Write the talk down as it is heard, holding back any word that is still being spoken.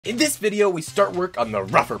In this video, we start work on the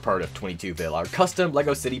rougher part of 22ville, our custom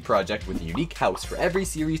LEGO City project with a unique house for every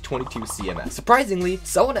Series 22 CMS. Surprisingly,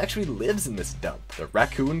 someone actually lives in this dump, the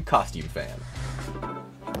Raccoon costume fan.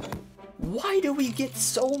 Why do we get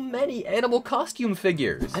so many animal costume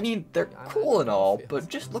figures? I mean, they're cool and all, but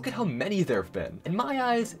just look at how many there have been. In my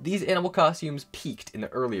eyes, these animal costumes peaked in the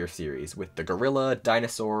earlier series, with the gorilla,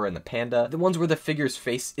 dinosaur, and the panda, the ones where the figure's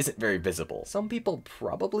face isn't very visible. Some people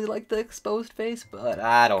probably like the exposed face, but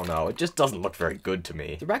I don't know, it just doesn't look very good to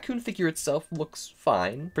me. The raccoon figure itself looks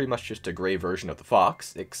fine, pretty much just a gray version of the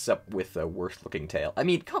fox, except with a worse looking tail. I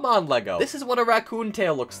mean, come on LEGO, this is what a raccoon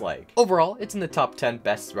tail looks like. Overall, it's in the top 10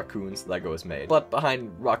 best raccoons LEGO has made, but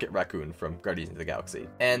behind Rocket Raccoon from Guardians of the Galaxy,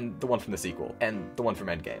 and the one from the sequel, and the one from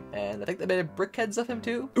Endgame, and I think they made brickheads of him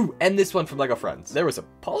too? Ooh, and this one from LEGO Friends. There was a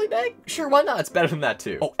polybag? Sure, why not? It's better than that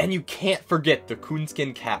too. Oh, and you can't forget the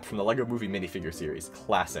coonskin cap from the LEGO Movie minifigure series.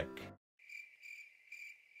 Classic.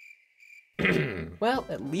 Well,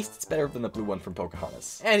 at least it's better than the blue one from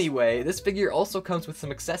Pocahontas. Anyway, this figure also comes with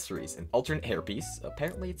some accessories, an alternate hairpiece,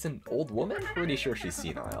 apparently it's an old woman, pretty sure she's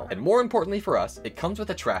senile. And more importantly for us, it comes with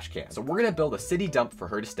a trash can, so we're gonna build a city dump for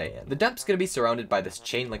her to stay in. The dump's gonna be surrounded by this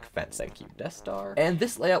chain link fence, thank you, Death Star. And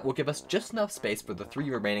this layout will give us just enough space for the 3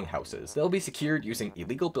 remaining houses. They'll be secured using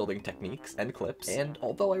illegal building techniques and clips, and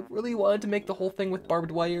although I really wanted to make the whole thing with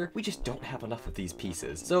barbed wire, we just don't have enough of these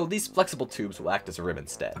pieces. So these flexible tubes will act as a rim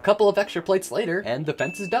instead. A couple of extra plates later, and the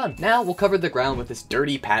fence is done. Now we'll cover the ground with this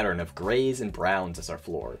dirty pattern of grays and browns as our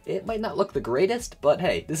floor. It might not look the greatest, but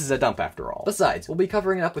hey, this is a dump after all. Besides, we'll be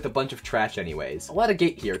covering it up with a bunch of trash anyways. I'll add a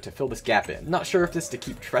gate here to fill this gap in. Not sure if this is to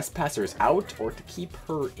keep trespassers out or to keep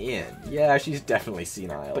her in. Yeah, she's definitely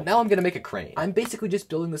senile. But now I'm gonna make a crane. I'm basically just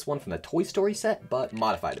building this one from the Toy Story set, but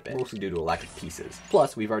modified a bit, mostly due to a lack of pieces.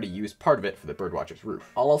 Plus, we've already used part of it for the Birdwatcher's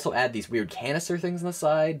roof. I'll also add these weird canister things on the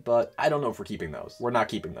side, but I don't know if we're keeping those. We're not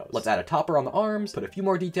keeping those. Let's add a topper on the arms, put a few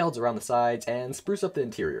more details around the sides, and spruce up the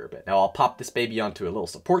interior a bit. Now I'll pop this baby onto a little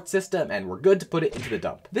support system, and we're good to put it into the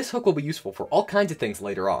dump. This hook will be useful for all kinds of things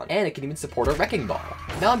later on, and it can even support a wrecking ball.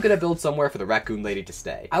 Now I'm gonna build somewhere for the raccoon lady to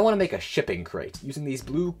stay. I want to make a shipping crate, using these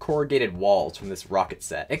blue corrugated walls from this rocket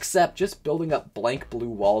set, except just building up blank blue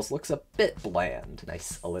walls looks a bit bland.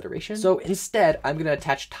 Nice alliteration. So instead, I'm gonna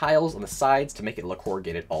attach tiles on the sides to make it look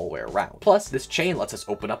corrugated all the way around. Plus, this chain lets us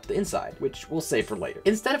open up the inside, which we'll save for later.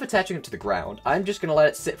 Instead of attaching it to the ground, I'm just gonna let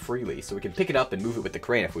it sit freely so we can pick it up and move it with the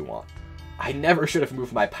crane if we want. I never should have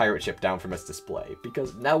moved my pirate ship down from its display,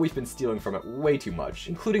 because now we've been stealing from it way too much,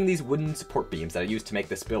 including these wooden support beams that I used to make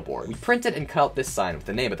this billboard. We printed and cut out this sign with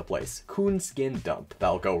the name of the place, Coonskin Dump.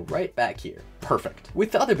 That'll go right back here. Perfect.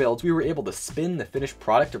 With the other builds, we were able to spin the finished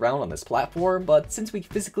product around on this platform, but since we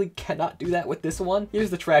physically cannot do that with this one,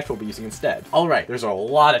 here's the trash we'll be using instead. Alright, there's a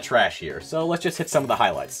lot of trash here, so let's just hit some of the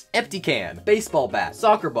highlights. Empty can, baseball bat,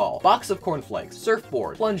 soccer ball, box of cornflakes,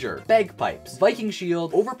 surfboard, plunger, bagpipes, Viking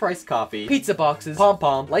shield, overpriced coffee, pizza boxes,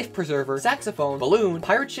 pom-pom, life preserver, saxophone, balloon,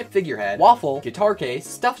 pirate ship figurehead, waffle, guitar case,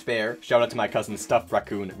 stuffed bear, shout out to my cousin stuffed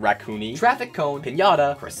raccoon, Raccoony, traffic cone,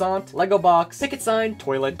 pinata, croissant, Lego box, picket sign,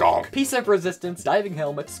 toilet, gonk, piece of resistance, diving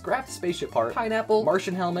helmet, scrapped spaceship part, pineapple,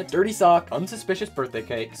 Martian helmet, dirty sock, unsuspicious birthday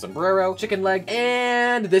cake, sombrero, chicken leg,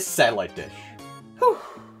 and this satellite dish. Whew.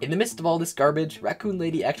 In the midst of all this garbage, Raccoon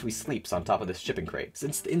Lady actually sleeps on top of this shipping crate,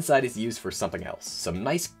 since the inside is used for something else. Some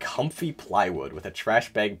nice comfy plywood with a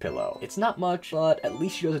trash bag pillow. It's not much, but at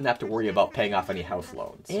least she doesn't have to worry about paying off any house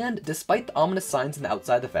loans. And despite the ominous signs on the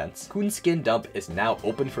outside the fence, Coonskin Dump is now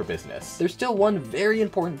open for business. There's still one very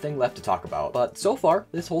important thing left to talk about, but so far,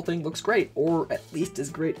 this whole thing looks great, or at least as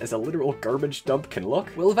great as a literal garbage dump can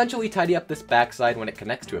look. We'll eventually tidy up this backside when it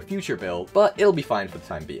connects to a future build, but it'll be fine for the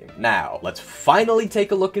time being. Now, let's finally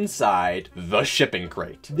take a look inside the shipping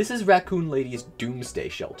crate. This is Raccoon Lady's doomsday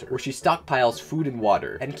shelter, where she stockpiles food and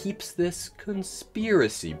water and keeps this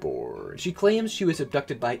conspiracy board. She claims she was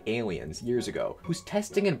abducted by aliens years ago, whose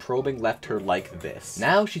testing and probing left her like this.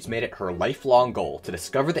 Now she's made it her lifelong goal to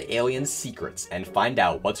discover the aliens' secrets and find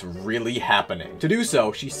out what's really happening. To do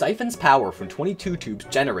so, she siphons power from 22 tubes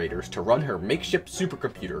generators to run her makeshift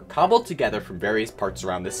supercomputer cobbled together from various parts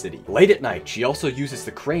around the city. Late at night, she also uses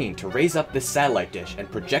the crane to raise up this satellite dish and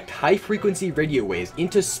project high-frequency radio waves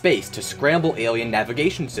into space to scramble alien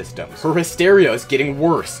navigation systems. Her hysteria is getting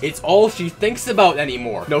worse. It's all she thinks about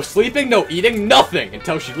anymore. No sleeping, no eating, nothing,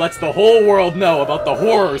 until she lets the whole world know about the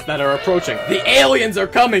horrors that are approaching. The aliens are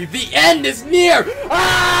coming! The end is near!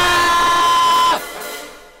 Ah!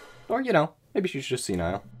 Or, you know, maybe she's just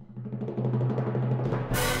senile.